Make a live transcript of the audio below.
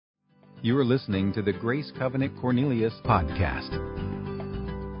You are listening to the Grace Covenant Cornelius podcast.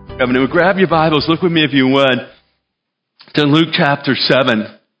 Covenant, grab your Bibles. Look with me, if you would, to Luke chapter 7.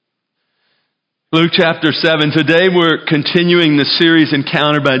 Luke chapter 7. Today we're continuing the series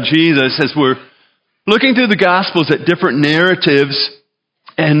Encountered by Jesus as we're looking through the Gospels at different narratives,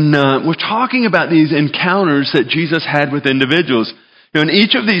 and we're talking about these encounters that Jesus had with individuals. In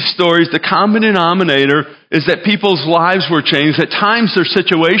each of these stories, the common denominator is that people's lives were changed. At times their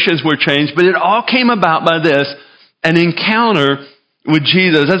situations were changed, but it all came about by this, an encounter with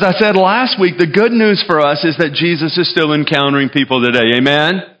Jesus. As I said last week, the good news for us is that Jesus is still encountering people today.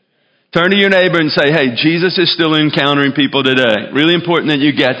 Amen? Turn to your neighbor and say, hey, Jesus is still encountering people today. Really important that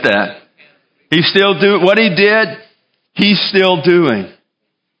you get that. He's still doing what he did, he's still doing.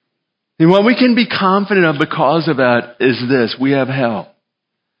 And what we can be confident of because of that is this: we have help.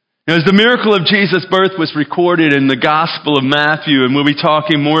 As the miracle of Jesus' birth was recorded in the Gospel of Matthew, and we'll be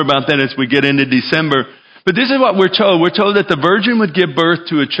talking more about that as we get into December. But this is what we're told. We're told that the virgin would give birth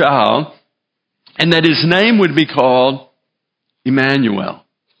to a child, and that his name would be called Emmanuel,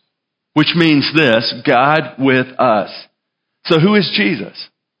 which means this: God with us. So who is Jesus?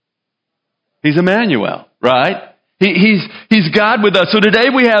 He's Emmanuel, right? He's God with us. So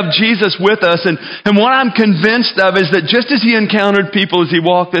today we have Jesus with us, and what I'm convinced of is that just as he encountered people as he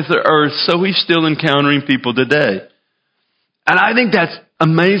walked this earth, so he's still encountering people today. And I think that's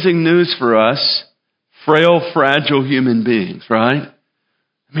amazing news for us, frail, fragile human beings, right?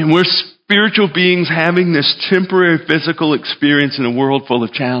 I mean, we're spiritual beings having this temporary physical experience in a world full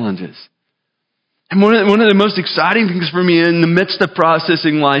of challenges. And one of the most exciting things for me in the midst of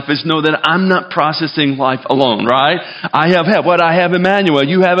processing life is know that I'm not processing life alone, right? I have help. I have Emmanuel.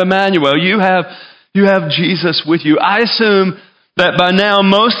 You have Emmanuel. You have Jesus with you. I assume that by now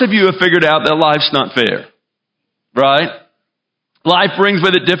most of you have figured out that life's not fair, right? Life brings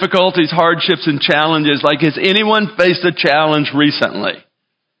with it difficulties, hardships, and challenges. Like, has anyone faced a challenge recently?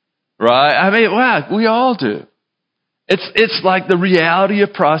 Right? I mean, wow, we all do. It's like the reality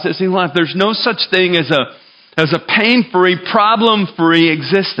of processing life. There's no such thing as a pain-free, problem-free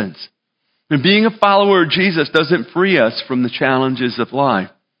existence. And being a follower of Jesus doesn't free us from the challenges of life.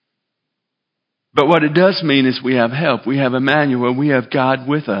 But what it does mean is we have help. We have Emmanuel. We have God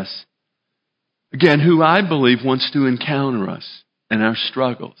with us. Again, who I believe wants to encounter us in our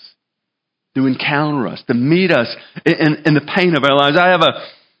struggles, to encounter us, to meet us in the pain of our lives. I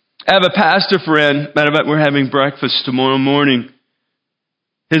have a pastor friend. Matter of fact, we're having breakfast tomorrow morning.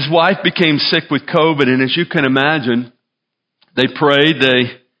 His wife became sick with COVID, and as you can imagine, they prayed,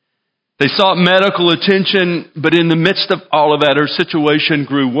 they sought medical attention, but in the midst of all of that, her situation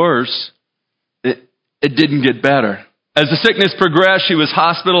grew worse. It didn't get better. As the sickness progressed, she was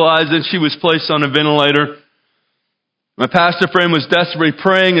hospitalized and she was placed on a ventilator. My pastor friend was desperately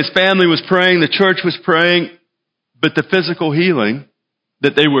praying, his family was praying, the church was praying, but the physical healing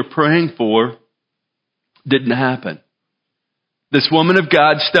that they were praying for didn't happen. This woman of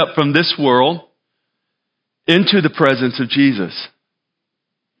God stepped from this world into the presence of Jesus.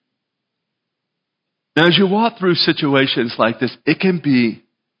 Now, as you walk through situations like this, it can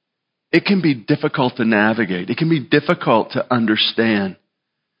be difficult to navigate. It can be difficult to understand.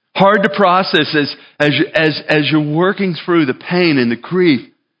 Hard to process as you're working through the pain and the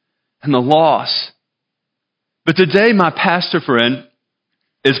grief and the loss. But today, my pastor friend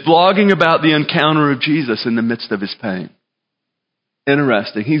is blogging about the encounter of Jesus in the midst of his pain.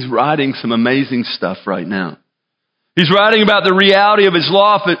 Interesting. He's writing some amazing stuff right now. He's writing about the reality of his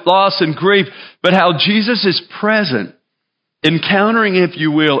loss and grief, but how Jesus is present, encountering, if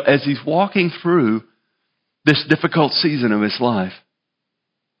you will, as he's walking through this difficult season of his life.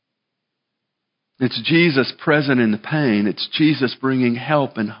 It's Jesus present in the pain. It's Jesus bringing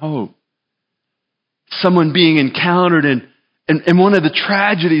help and hope. Someone being encountered in one of the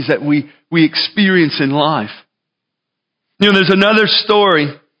tragedies that we experience in life. You know, there's another story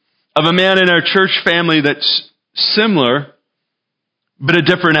of a man in our church family that's similar, but a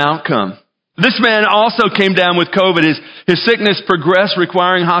different outcome. This man also came down with COVID. His sickness progressed,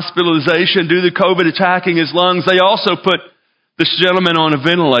 requiring hospitalization due to COVID attacking his lungs. They also put this gentleman on a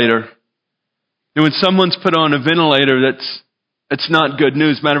ventilator. And when someone's put on a ventilator, that's not good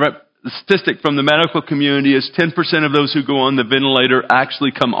news. Matter of fact, the statistic from the medical community is 10% of those who go on the ventilator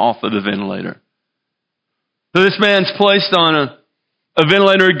actually come off of the ventilator. So this man's placed on a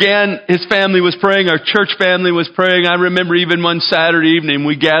ventilator. Again, his family was praying. Our church family was praying. I remember even one Saturday evening,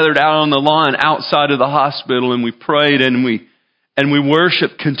 we gathered out on the lawn outside of the hospital and we prayed and we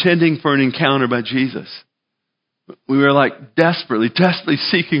worshiped, contending for an encounter by Jesus. We were like desperately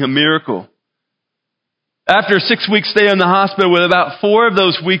seeking a miracle. After a 6-week stay in the hospital with about 4 of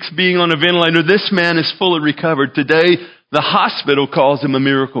those weeks being on a ventilator, this man is fully recovered. Today, the hospital calls him a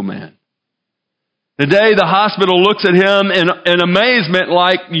miracle man. Today, the hospital looks at him in amazement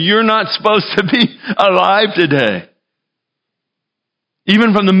like, you're not supposed to be alive today.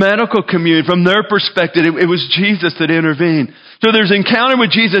 Even from the medical community, from their perspective, it was Jesus that intervened. So there's an encounter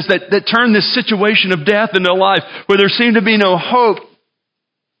with Jesus that turned this situation of death into life, where there seemed to be no hope.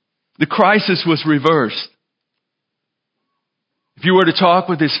 The crisis was reversed. If you were to talk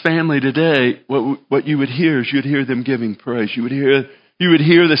with his family today, what you would hear is you'd hear them giving praise. You would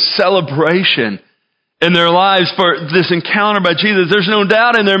hear the celebration in their lives for this encounter by Jesus. There's no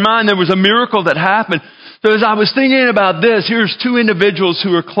doubt in their mind there was a miracle that happened. So as I was thinking about this, here's 2 individuals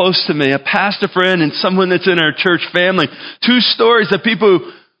who are close to me, a pastor friend and someone that's in our church family. 2 stories of people,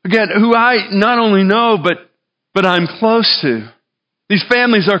 again, who I not only know, but I'm close to. These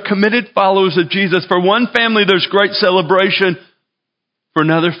families are committed followers of Jesus. For one family, there's great celebration. For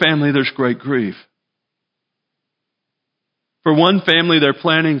another family, there's great grief. For one family, they're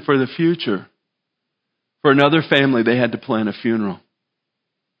planning for the future. For another family, they had to plan a funeral.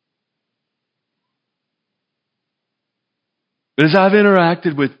 But as I've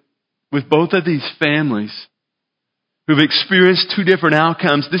interacted with both of these families who've experienced 2 different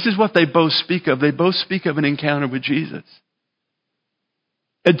outcomes, this is what they both speak of. They both speak of an encounter with Jesus.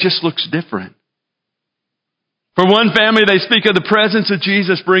 It just looks different. For one family, they speak of the presence of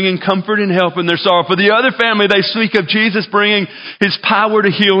Jesus bringing comfort and help in their sorrow. For the other family, they speak of Jesus bringing His power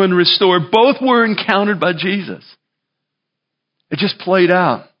to heal and restore. Both were encountered by Jesus. It just played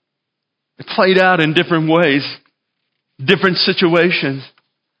out. It played out in different ways, different situations.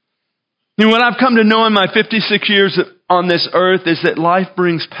 And what I've come to know in my 56 years on this earth is that life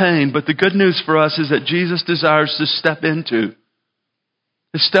brings pain, but the good news for us is that Jesus desires to step into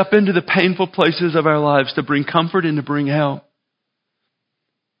the painful places of our lives to bring comfort and to bring help.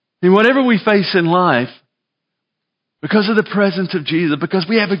 And whatever we face in life, because of the presence of Jesus, because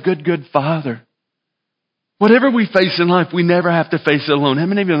we have a good Father, whatever we face in life, we never have to face it alone. How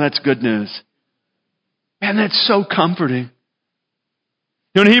many of you know that's good news? Man, that's so comforting.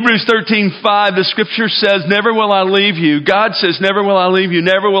 You know, in Hebrews 13:5, the Scripture says, never will I leave you. God says, never will I leave you.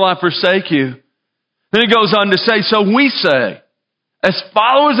 Never will I forsake you. Then it goes on to say, so we say, as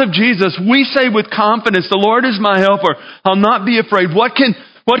followers of Jesus, we say with confidence, the Lord is my helper. I'll not be afraid. What can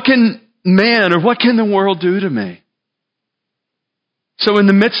man or what can the world do to me? So in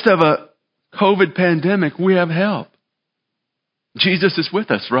the midst of a COVID pandemic, we have help. Jesus is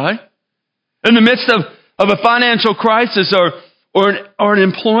with us, right? In the midst of a financial crisis or an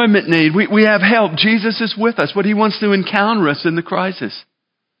employment need, we have help. Jesus is with us, but He wants to encounter us in the crisis.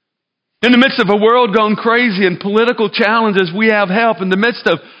 In the midst of a world gone crazy and political challenges, we have help. In the midst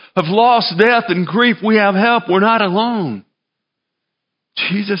of loss, death, and grief, we have help. We're not alone.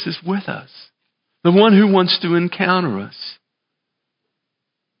 Jesus is with us, the one who wants to encounter us.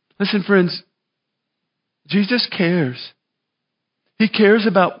 Listen, friends, Jesus cares. He cares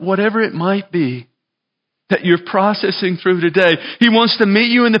about whatever it might be that you're processing through today. He wants to meet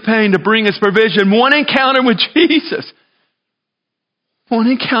you in the pain to bring His provision. One encounter with Jesus. One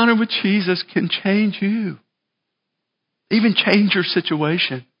encounter with Jesus can change you. Even change your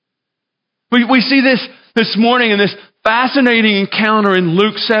situation. We see this morning in this fascinating encounter in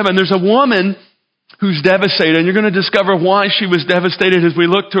Luke 7. There's a woman who's devastated, and you're going to discover why she was devastated as we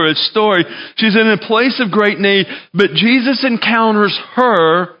look to her story. She's in a place of great need, but Jesus encounters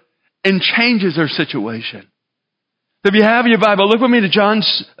her and changes her situation. So if you have your Bible, look with me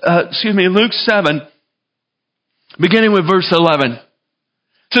to Luke 7, beginning with verse 11.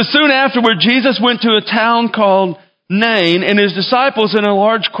 So soon afterward, Jesus went to a town called Nain, and His disciples and a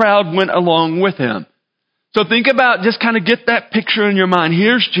large crowd went along with Him. So think about, just kind of get that picture in your mind.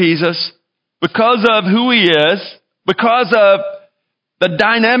 Here's Jesus, because of who He is, because of the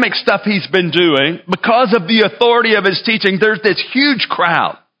dynamic stuff He's been doing, because of the authority of His teaching, there's this huge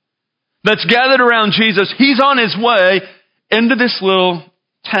crowd that's gathered around Jesus. He's on His way into this little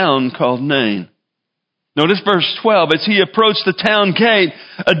town called Nain. Notice verse 12. As He approached the town gate,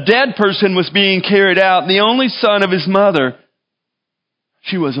 a dead person was being carried out, the only son of his mother.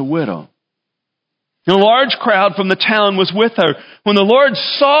 She was a widow. A large crowd from the town was with her. When the Lord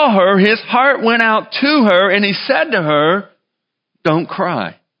saw her, His heart went out to her, and He said to her, don't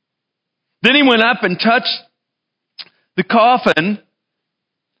cry. Then He went up and touched the coffin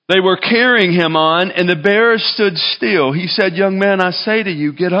they were carrying Him on, and the bearer stood still. He said, young man, I say to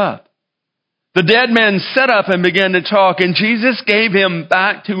you, get up. The dead man sat up and began to talk, and Jesus gave him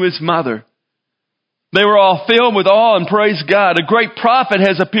back to his mother. They were all filled with awe and praised God. A great prophet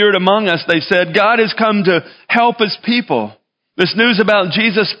has appeared among us, they said. God has come to help His people. This news about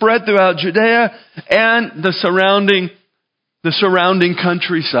Jesus spread throughout Judea and the surrounding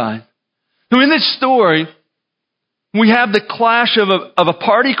countryside. So in this story, we have the clash of a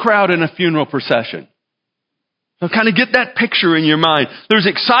party crowd and a funeral procession. So kind of get that picture in your mind. There's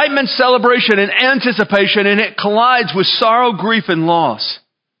excitement, celebration, and anticipation, and it collides with sorrow, grief, and loss.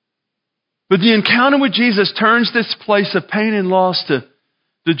 But the encounter with Jesus turns this place of pain and loss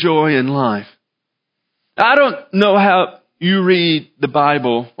to joy and life. I don't know how you read the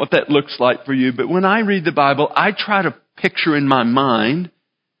Bible, what that looks like for you, but when I read the Bible, I try to picture in my mind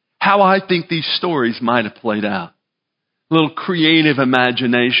how I think these stories might have played out. A little creative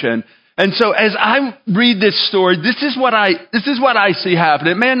imagination. And so as I read this story, this is what I see happen.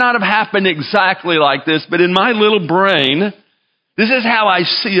 It may not have happened exactly like this, but in my little brain, this is how I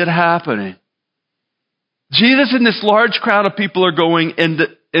see it happening. Jesus and this large crowd of people are going into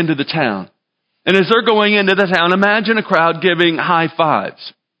the town. And as they're going into the town, imagine a crowd giving high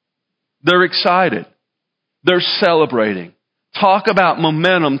fives. They're excited. They're celebrating. Talk about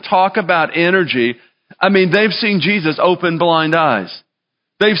momentum. Talk about energy. I mean, they've seen Jesus open blind eyes.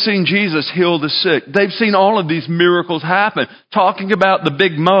 They've seen Jesus heal the sick. They've seen all of these miracles happen. Talking about the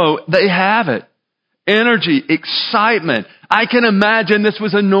big mo, they have it. Energy, excitement. I can imagine this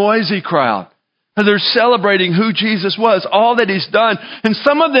was a noisy crowd. And they're celebrating who Jesus was, all that He's done. And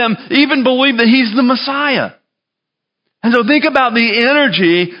some of them even believe that He's the Messiah. And so think about the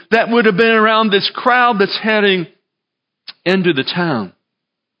energy that would have been around this crowd that's heading into the town.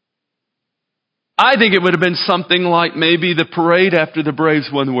 I think it would have been something like maybe the parade after the Braves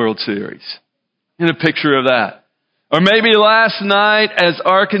won the World Series. In a picture of that. Or maybe last night as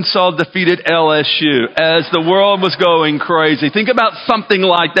Arkansas defeated LSU, as the world was going crazy. Think about something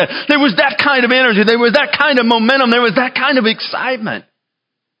like that. There was that kind of energy. There was that kind of momentum. There was that kind of excitement.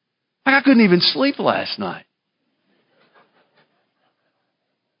 I couldn't even sleep last night.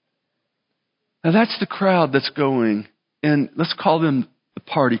 Now that's the crowd that's going, and let's call them the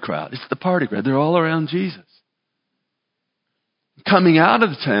party crowd. It's the party crowd. They're all around Jesus. Coming out of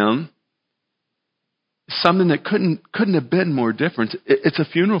the town, something that couldn't have been more different. It's a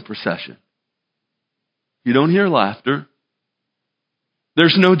funeral procession. You don't hear laughter.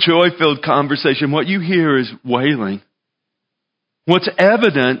 There's no joy-filled conversation. What you hear is wailing. What's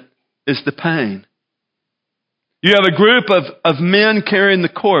evident is the pain. You have a group of men carrying the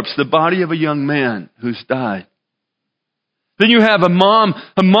corpse, the body of a young man who's died. Then you have a mom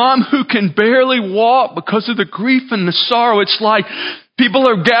who can barely walk because of the grief and the sorrow. It's like people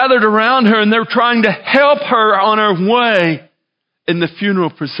are gathered around her and they're trying to help her on her way in the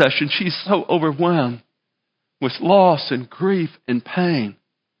funeral procession. She's so overwhelmed with loss and grief and pain.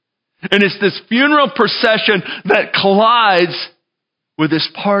 And it's this funeral procession that collides with this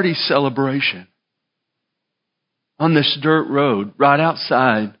party celebration on this dirt road right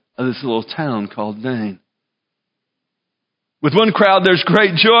outside of this little town called Nain. With one crowd, there's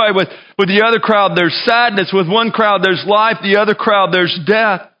great joy. With the other crowd, there's sadness. With one crowd, there's life. The other crowd, there's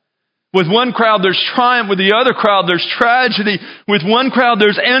death. With one crowd, there's triumph. With the other crowd, there's tragedy. With one crowd,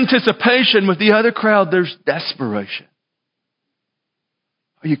 there's anticipation. With the other crowd, there's desperation.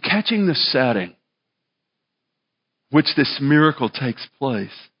 Are you catching the setting which this miracle takes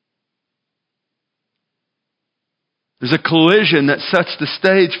place? There's a collision that sets the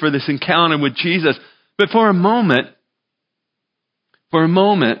stage for this encounter with Jesus. But for a moment,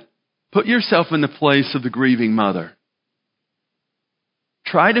 put yourself in the place of the grieving mother.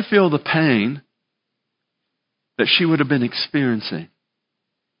 Try to feel the pain that she would have been experiencing.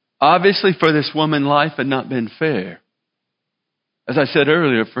 Obviously, for this woman, life had not been fair. As I said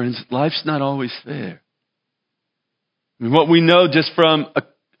earlier, friends, life's not always fair. I mean, what we know just from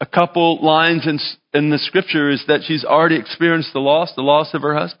a couple lines in the Scripture is that she's already experienced the loss of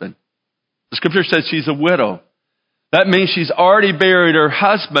her husband. The Scripture says she's a widow. That means she's already buried her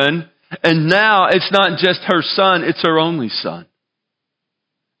husband, and now it's not just her son, it's her only son.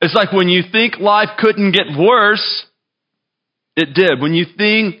 It's like when you think life couldn't get worse, it did. When you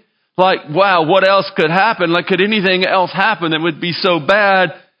think like, wow, what else could happen? Like, could anything else happen that would be so bad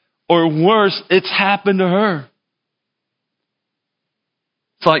or worse? It's happened to her.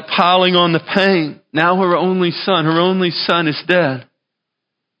 It's like piling on the pain. Now her only son is dead.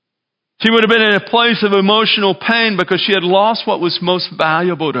 She would have been in a place of emotional pain because she had lost what was most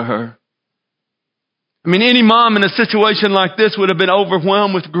valuable to her. I mean, any mom in a situation like this would have been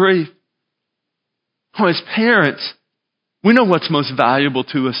overwhelmed with grief. Oh, as parents, we know what's most valuable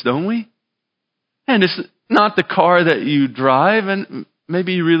to us, don't we? And it's not the car that you drive, and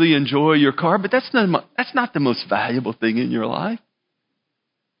maybe you really enjoy your car, but that's not the most valuable thing in your life.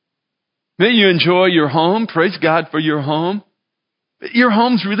 Maybe you enjoy your home. Praise God for your home. But your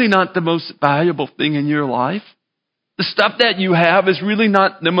home's really not the most valuable thing in your life. The stuff that you have is really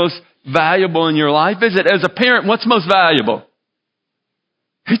not the most valuable in your life, is it? As a parent, what's most valuable?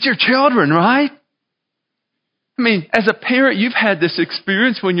 It's your children, right? I mean, as a parent, you've had this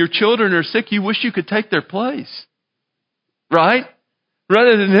experience when your children are sick, you wish you could take their place, right?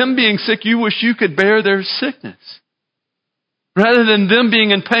 Rather than them being sick, you wish you could bear their sickness. Rather than them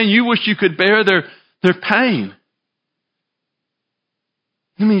being in pain, you wish you could bear their pain.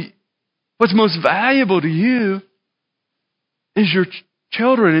 I mean, what's most valuable to you is your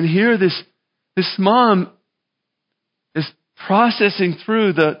children. And here this mom is processing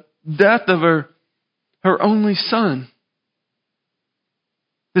through the death of her only son.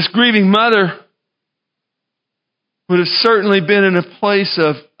 This grieving mother would have certainly been in a place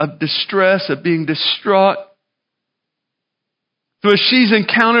of distress, of being distraught. So as she's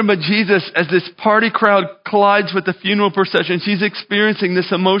encountered by Jesus, as this party crowd collides with the funeral procession, she's experiencing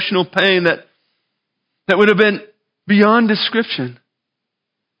this emotional pain that would have been beyond description.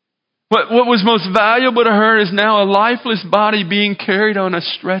 What was most valuable to her is now a lifeless body being carried on a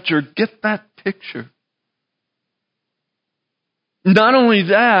stretcher. Get that picture. Not only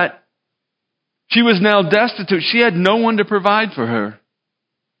that, she was now destitute. She had no one to provide for her.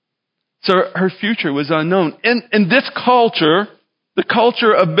 So her future was unknown. In this culture, the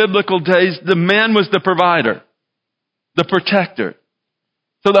culture of biblical days, the man was the provider, the protector.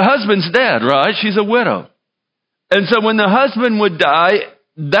 So the husband's dead, right? She's a widow. And so when the husband would die,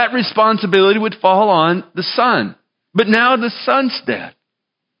 that responsibility would fall on the son. But now the son's dead.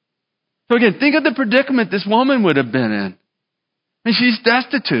 So again, think of the predicament this woman would have been in. I mean, she's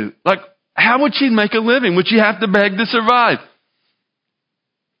destitute. Like, how would she make a living? Would she have to beg to survive?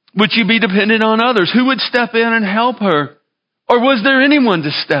 Would she be dependent on others? Who would step in and help her? Or was there anyone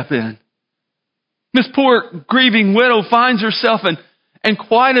to step in? This poor grieving widow finds herself in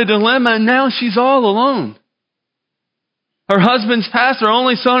quite a dilemma, and now she's all alone. Her husband's passed, her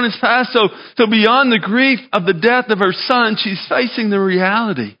only son has passed, so beyond the grief of the death of her son, she's facing the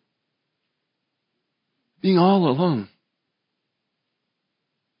reality. Being all alone.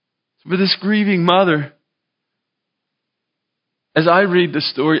 For this grieving mother, as I read the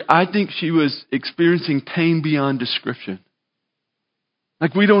story, I think she was experiencing pain beyond description.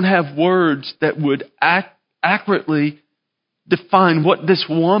 Like, we don't have words that would accurately define what this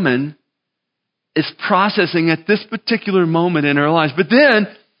woman is processing at this particular moment in her life. But then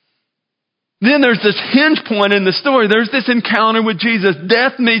there's this hinge point in the story. There's this encounter with Jesus.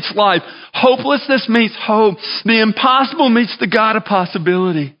 Death meets life. Hopelessness meets hope. The impossible meets the God of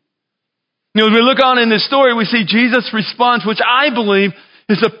possibility. You know, as we look on in this story, we see Jesus' response, which I believe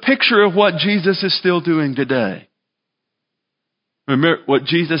is a picture of what Jesus is still doing today. Remember, what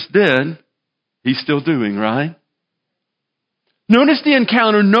Jesus did, He's still doing, right? Notice the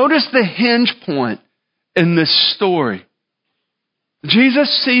encounter. Notice the hinge point in this story.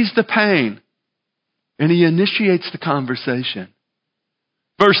 Jesus sees the pain, and He initiates the conversation.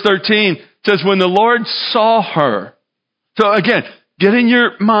 Verse 13 says, when the Lord saw her. So again, get in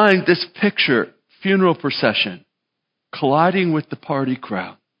your mind this picture, funeral procession, colliding with the party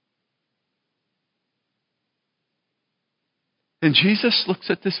crowd. And Jesus looks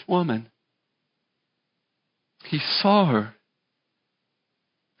at this woman. He saw her.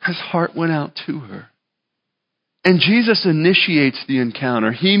 His heart went out to her. And Jesus initiates the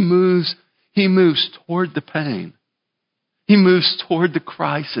encounter. He moves toward the pain. He moves toward the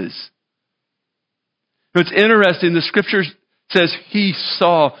crisis. It's interesting, the scripture says He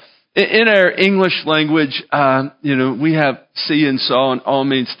saw. In our English language, we have see and saw, and all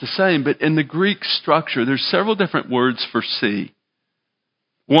means the same. But in the Greek structure, there's several different words for see.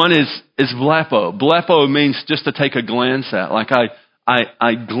 One is blepo. Blepo means just to take a glance at. Like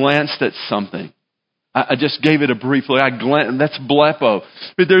I glanced at something. I just gave it a brief look. That's blepo.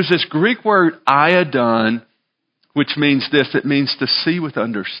 But there's this Greek word iodon, which means this. It means to see with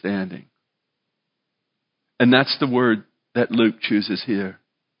understanding. And that's the word that Luke chooses here.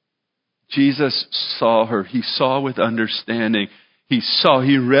 Jesus saw her. He saw with understanding. He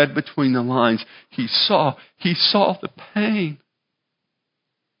read between the lines. He saw the pain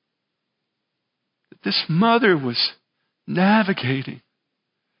that this mother was navigating.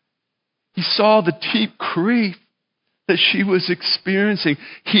 He saw the deep grief that she was experiencing.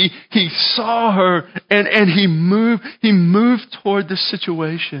 He saw her and he moved toward the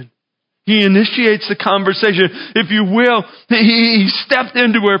situation. He initiates the conversation. If you will, he stepped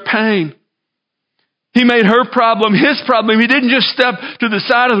into her pain. He made her problem his problem. He didn't just step to the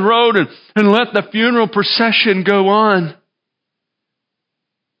side of the road and let the funeral procession go on.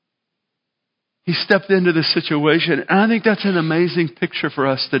 He stepped into the situation. And I think that's an amazing picture for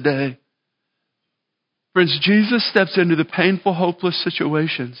us today. Friends, Jesus steps into the painful, hopeless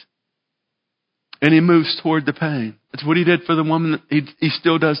situations. And He moves toward the pain. That's what He did for the woman. He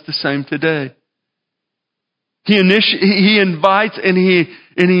still does the same today. He invites and He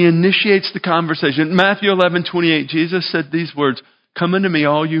initiates the conversation. Matthew 11:28, Jesus said these words, "Come unto me,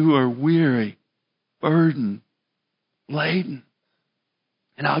 all you who are weary, burdened, laden,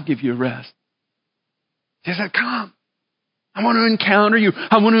 and I'll give you rest." He said, "Come. I want to encounter you.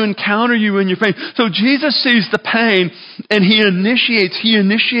 I want to encounter you in your pain." So Jesus sees the pain and He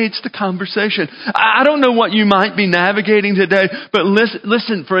initiates the conversation. I don't know what you might be navigating today, but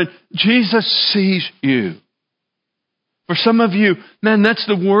listen, friend, Jesus sees you. For some of you, man, that's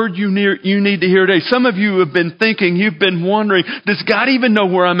the word you need to hear today. Some of you have been thinking, you've been wondering, does God even know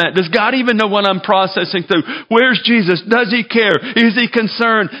where I'm at? Does God even know what I'm processing through? Where's Jesus? Does He care? Is He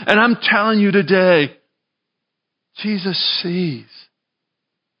concerned? And I'm telling you today, Jesus sees.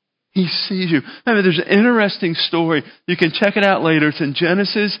 He sees you. I mean, there's an interesting story. You can check it out later. It's in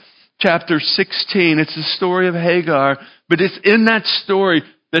Genesis chapter 16. It's the story of Hagar. But it's in that story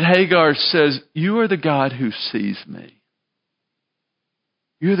that Hagar says, "You are the God who sees me.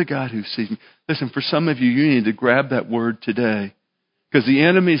 You're the God who sees me." Listen, for some of you, you need to grab that word today. Because the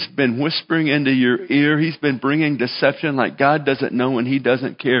enemy's been whispering into your ear. He's been bringing deception like God doesn't know and He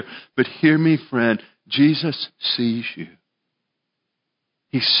doesn't care. But hear me, friend. Jesus sees you.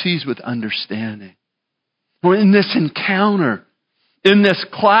 He sees with understanding. Well, in this encounter, in this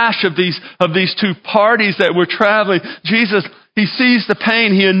clash of these two parties that were traveling, Jesus, He sees the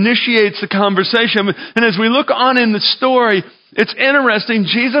pain. He initiates the conversation. And as we look on in the story, it's interesting.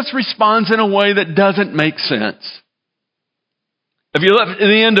 Jesus responds in a way that doesn't make sense. If you look at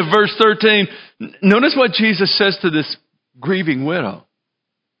the end of verse 13, notice what Jesus says to this grieving widow.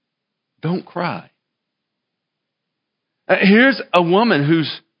 Don't cry. Here's a woman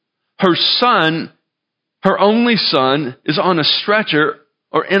her only son, is on a stretcher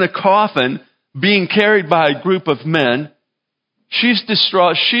or in a coffin being carried by a group of men. She's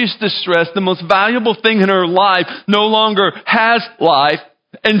distraught. She's distressed. The most valuable thing in her life no longer has life.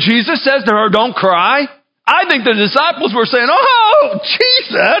 And Jesus says to her, "Don't cry." I think the disciples were saying, "Oh,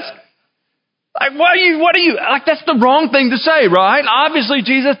 Jesus. Like, what are you, like, that's the wrong thing to say, right?" Obviously,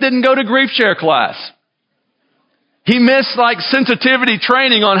 Jesus didn't go to grief share class. He missed sensitivity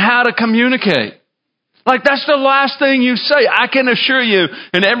training on how to communicate. That's the last thing you say. I can assure you,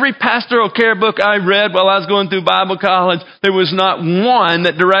 in every pastoral care book I read while I was going through Bible college, there was not one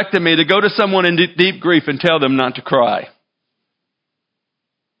that directed me to go to someone in deep grief and tell them not to cry.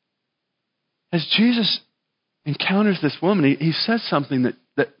 As Jesus encounters this woman, he says something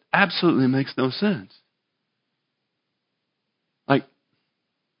that absolutely makes no sense.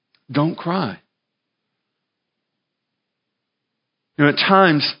 Don't cry. At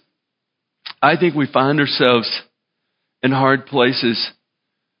times, I think we find ourselves in hard places,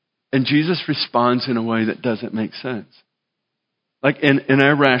 and Jesus responds in a way that doesn't make sense. In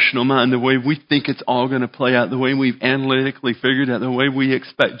our rational mind, the way we think it's all going to play out, the way we've analytically figured out, the way we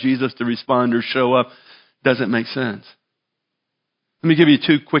expect Jesus to respond or show up, doesn't make sense. Let me give you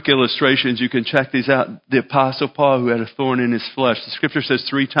two quick illustrations. You can check these out. The Apostle Paul, who had a thorn in his flesh, the Scripture says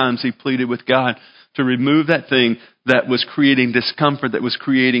 3 times he pleaded with God to remove that thing that was creating discomfort, that was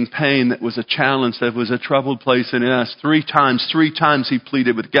creating pain, that was a challenge, that was a troubled place in us. 3 times he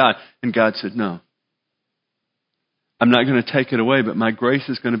pleaded with God, and God said, "No. I'm not going to take it away, but my grace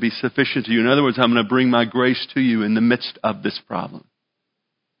is going to be sufficient to you. In other words, I'm going to bring my grace to you in the midst of this problem."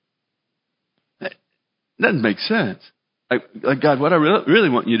 That doesn't make sense. God, what I really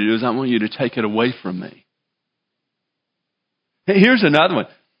want you to do is I want you to take it away from me. Here's another one.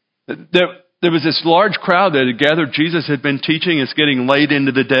 There was this large crowd that had gathered. Jesus had been teaching. It's getting late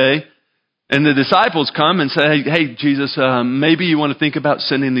into the day. And the disciples come and say, hey, Jesus, maybe you want to think about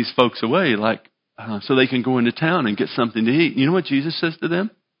sending these folks away, so they can go into town and get something to eat. You know what Jesus says to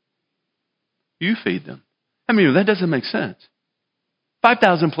them? You feed them. I mean, that doesn't make sense.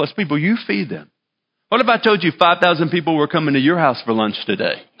 5,000 plus people, you feed them. What if I told you 5,000 people were coming to your house for lunch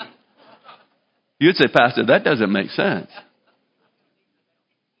today? You'd say, "Pastor, that doesn't make sense."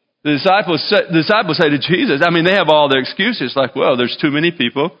 The disciples say to Jesus, they have all their excuses, well, there's too many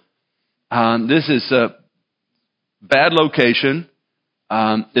people. This is a bad location.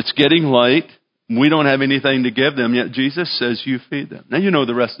 It's getting late. We don't have anything to give them, yet Jesus says you feed them. Now you know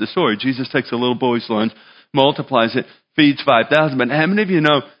the rest of the story. Jesus takes a little boy's lunch, multiplies it, feeds 5,000. But how many of you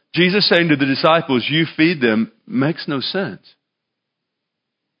know Jesus saying to the disciples, you feed them, makes no sense.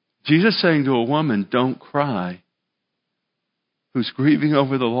 Jesus saying to a woman, don't cry, who's grieving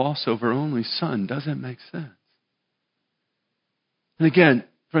over the loss of her only son, doesn't make sense. And again,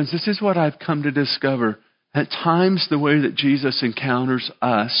 friends, this is what I've come to discover. At times, the way that Jesus encounters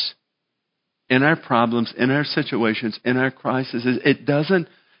us in our problems, in our situations, in our crises, it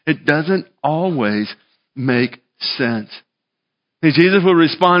doesn't always make sense. Jesus will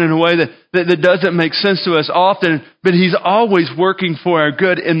respond in a way that doesn't make sense to us often, but He's always working for our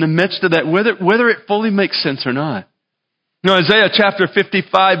good in the midst of that, whether it fully makes sense or not. Isaiah chapter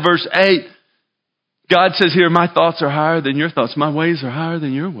 55, verse 8, God says here, my thoughts are higher than your thoughts. My ways are higher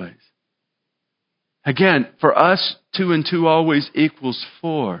than your ways. Again, for us, 2 and 2 always equals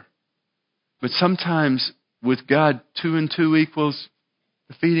 4. But sometimes with God, 2 and 2 equals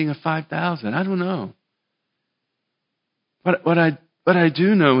the feeding of 5,000. I don't know. But what I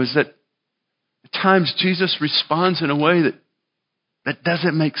do know is that at times Jesus responds in a way that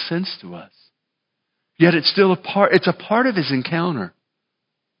doesn't make sense to us. Yet it's still it's a part of His encounter.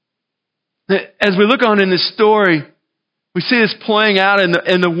 As we look on in this story, we see this playing out in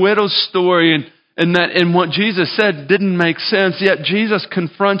the widow's story and what Jesus said didn't make sense. Yet Jesus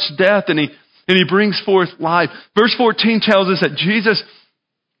confronts death and he brings forth life. Verse 14 tells us that Jesus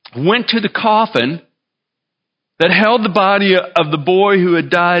went to the coffin that held the body of the boy who had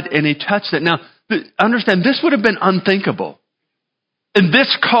died, and He touched it. Now, understand, this would have been unthinkable. In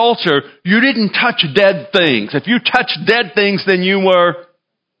this culture, you didn't touch dead things. If you touched dead things, then you were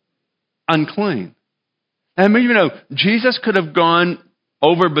unclean. And Jesus could have gone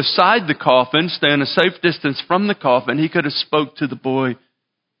over beside the coffin, staying a safe distance from the coffin. He could have spoke to the boy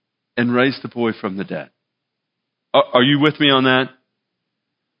and raised the boy from the dead. Are you with me on that?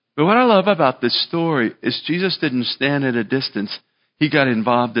 But what I love about this story is Jesus didn't stand at a distance. He got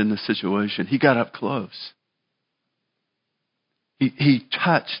involved in the situation. He got up close. He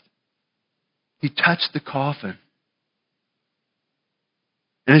touched the coffin.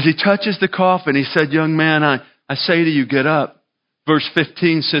 And as He touches the coffin, He said, young man, I say to you, get up. Verse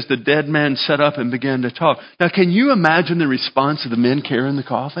 15 says the dead man sat up and began to talk. Now, can you imagine the response of the men carrying the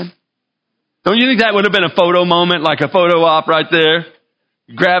coffin? Don't you think that would have been a photo moment, like a photo op right there?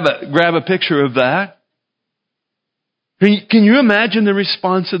 Grab a picture of that. Can you imagine the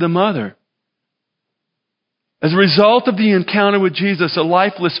response of the mother? As a result of the encounter with Jesus, a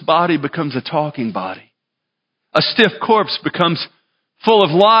lifeless body becomes a talking body. A stiff corpse becomes full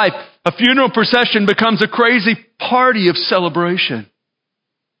of life. A funeral procession becomes a crazy party of celebration.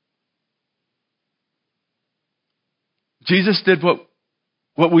 Jesus did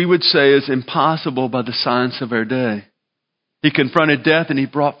what we would say is impossible by the science of our day. He confronted death and He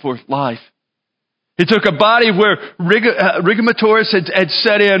brought forth life. He took a body where rigor had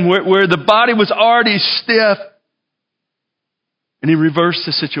set in, where the body was already stiff, and He reversed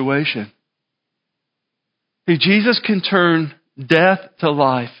the situation. Jesus can turn death to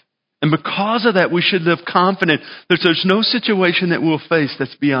life. And because of that, we should live confident that there's no situation that we'll face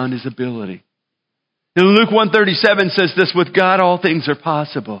that's beyond His ability. And Luke 1:37 says this, with God all things are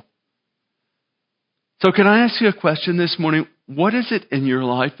possible. So can I ask you a question this morning? What is it in your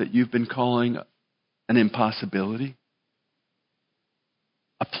life that you've been calling an impossibility?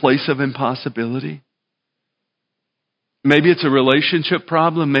 A place of impossibility? Maybe it's a relationship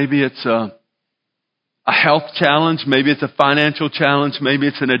problem. Maybe it's a health challenge. Maybe it's a financial challenge. Maybe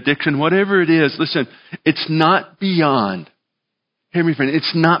it's an addiction. Whatever it is, listen, it's not beyond, hear me friend,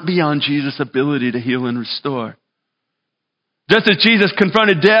 it's not beyond Jesus' ability to heal and restore. Just as Jesus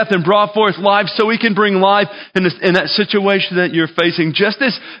confronted death and brought forth life, so He can bring life in that situation that you're facing. Just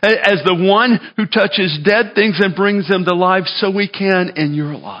as the one who touches dead things and brings them to life, so we can in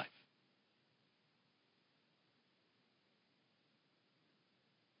your life.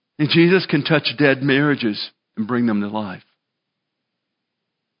 And Jesus can touch dead marriages and bring them to life.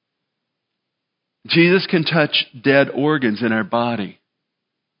 Jesus can touch dead organs in our body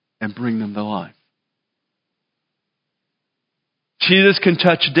and bring them to life. Jesus can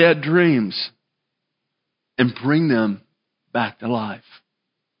touch dead dreams and bring them back to life.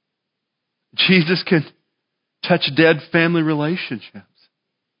 Jesus can touch dead family relationships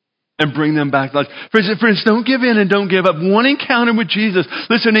and bring them back to life. Friends, don't give in and don't give up. One encounter with Jesus,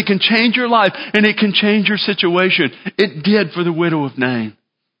 listen, it can change your life and it can change your situation. It did for the widow of Nain.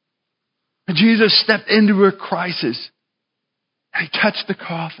 And Jesus stepped into her crisis and He touched the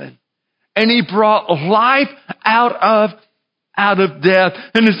coffin and He brought life out of death.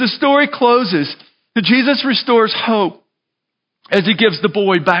 And as the story closes, Jesus restores hope as He gives the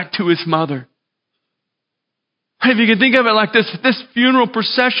boy back to his mother. If you can think of it like this funeral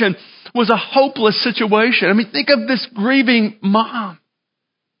procession was a hopeless situation. I mean, think of this grieving mom.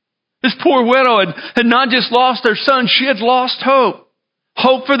 This poor widow had not just lost her son, she had lost hope.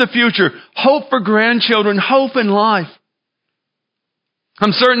 Hope for the future, hope for grandchildren, hope in life.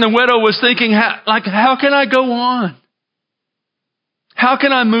 I'm certain the widow was thinking, how can I go on? How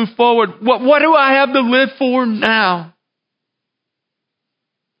can I move forward? What do I have to live for now?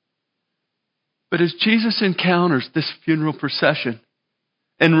 But as Jesus encounters this funeral procession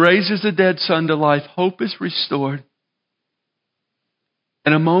and raises the dead son to life, hope is restored.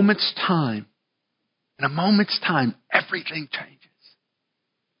 In a moment's time, everything changes.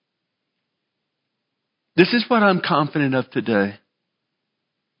 This is what I'm confident of today.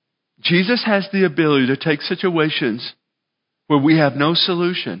 Jesus has the ability to take situations where we have no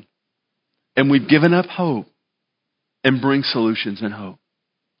solution and we've given up hope and bring solutions and hope.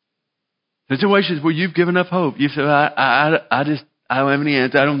 Situations where you've given up hope. You say, I don't have any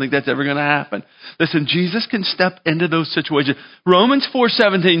answer. I don't think that's ever going to happen. Listen, Jesus can step into those situations. Romans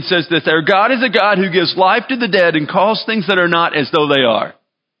 4:17 says this, our God is a God who gives life to the dead and calls things that are not as though they are.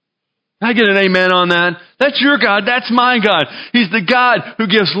 Can I get an amen on that? That's your God. That's my God. He's the God who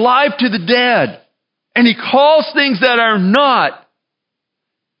gives life to the dead. And He calls things that are not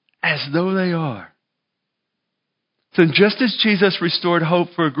as though they are. So just as Jesus restored hope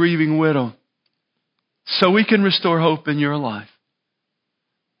for a grieving widow, so we can restore hope in your life.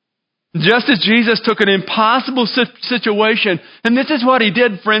 Just as Jesus took an impossible situation, and this is what He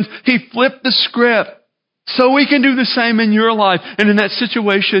did, friends, He flipped the script. So we can do the same in your life and in that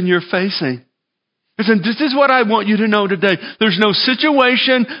situation you're facing. Listen, this is what I want you to know today. There's no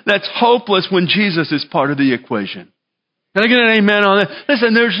situation that's hopeless when Jesus is part of the equation. Can I get an amen on that?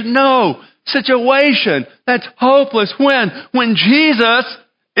 Listen, there's no situation that's hopeless when Jesus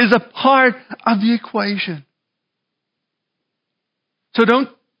is a part of the equation. So don't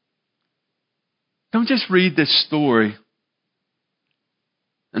just read this story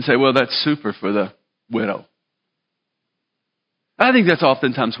and say, well, that's super for the widow. I think that's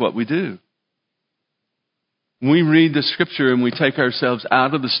oftentimes what we do. We read the scripture and we take ourselves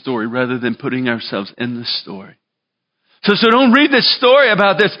out of the story rather than putting ourselves in the story. So don't read this story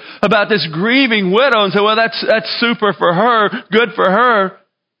about this grieving widow and say, well, that's super for her, good for her.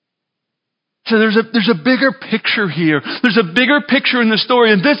 So there's a bigger picture here. There's a bigger picture in the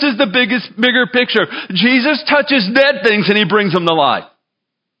story, and this is the bigger picture. Jesus touches dead things and He brings them to life.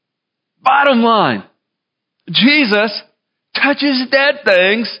 Bottom line. Jesus touches dead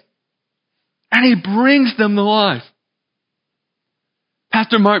things and He brings them to life.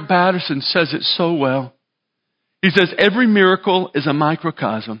 Pastor Mark Batterson says it so well. He says, every miracle is a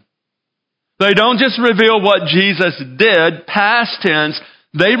microcosm. They don't just reveal what Jesus did, past tense.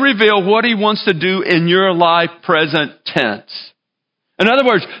 They reveal what He wants to do in your life, present tense. In other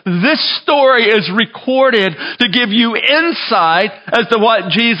words, this story is recorded to give you insight as to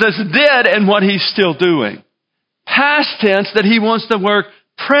what Jesus did and what He's still doing. Past tense that He wants to work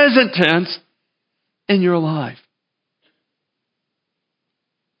present tense in your life.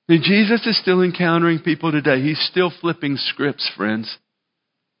 And Jesus is still encountering people today. He's still flipping scripts, friends.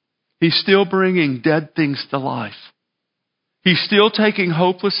 He's still bringing dead things to life. He's still taking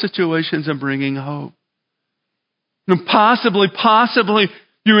hopeless situations and bringing hope. And possibly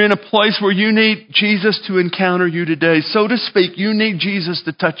you're in a place where you need Jesus to encounter you today. So to speak, you need Jesus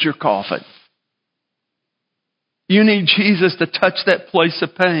to touch your coffin. You need Jesus to touch that place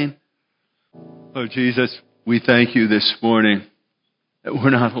of pain. Oh, Jesus, we thank You this morning that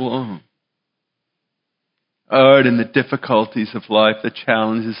we're not alone. Oh, in the difficulties of life, the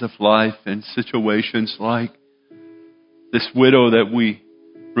challenges of life, and situations like this widow that we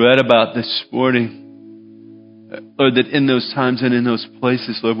read about this morning, Lord, that in those times and in those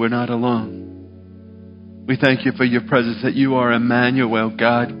places, Lord, we're not alone. We thank You for Your presence, that You are Emmanuel,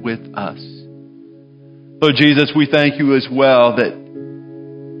 God with us. Lord Jesus, we thank You as well that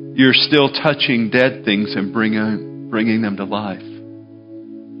You're still touching dead things and bringing them to life.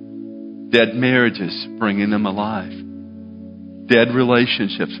 Dead marriages, bringing them alive. Dead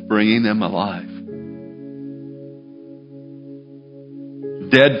relationships, bringing them alive.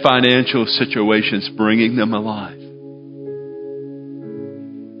 Dead financial situations, bringing them alive.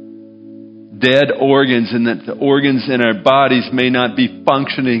 Dead organs, and that the organs in our bodies may not be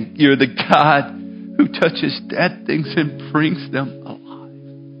functioning. You're the God who touches dead things and brings them alive.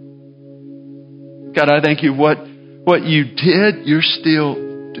 God, I thank You. What You did, You're still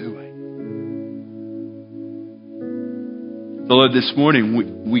doing. So Lord, this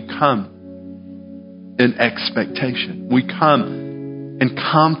morning we come in expectation. We come in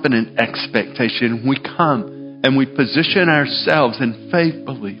confident expectation. We come and we position ourselves in faith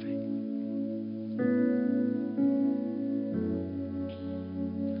believing.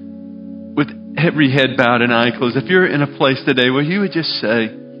 With every head bowed and eye closed, if you're in a place today where you would just say,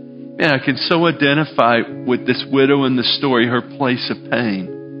 man, I can so identify with this widow in the story, her place of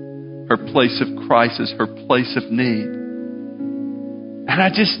pain, her place of crisis, her place of need. And I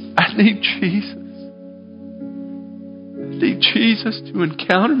need Jesus. I need Jesus to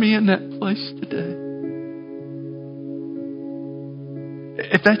encounter me in that place today.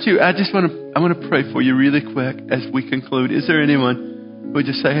 If that's you, I want to pray for you really quick as we conclude. Is there anyone who would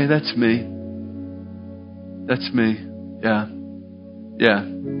just say, hey, that's me? That's me. Yeah. Yeah.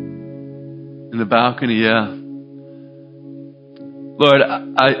 In the balcony, yeah. Lord,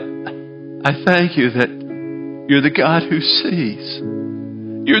 I thank you that you're the God who sees.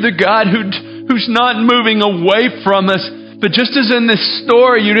 You're the God who's not moving away from us. But just as in this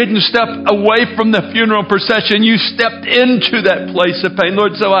story, you didn't step away from the funeral procession, you stepped into that place of pain.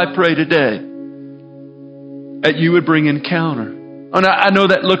 Lord, so I pray today that you would bring encounter. And I know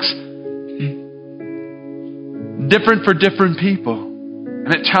that looks different for different people.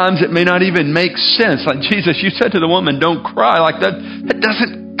 And at times it may not even make sense. Like Jesus, you said to the woman, don't cry. Like that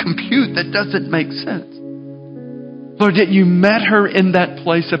doesn't compute. That doesn't make sense. Lord, yet you met her in that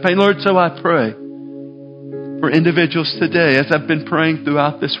place of pain. Lord, so I pray for individuals today, as I've been praying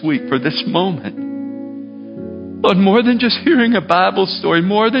throughout this week, for this moment. Lord, more than just hearing a Bible story,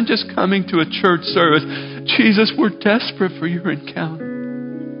 more than just coming to a church service, Jesus, we're desperate for your encounter.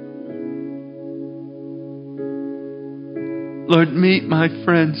 Lord, meet my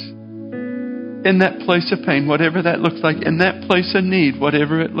friends in that place of pain, whatever that looks like, in that place of need,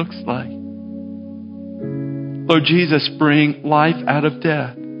 whatever it looks like. Lord Jesus, bring life out of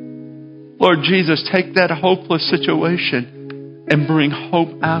death. Lord Jesus, take that hopeless situation and bring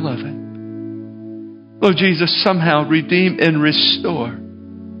hope out of it. Lord Jesus, somehow redeem and restore.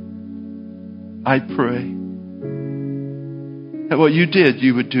 I pray that what you did,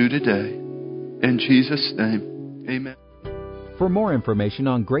 you would do today. In Jesus' name, amen. For more information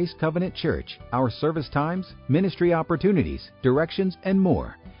on Grace Covenant Church, our service times, ministry opportunities, directions, and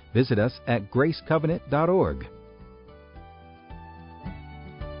more, visit us at gracecovenant.org.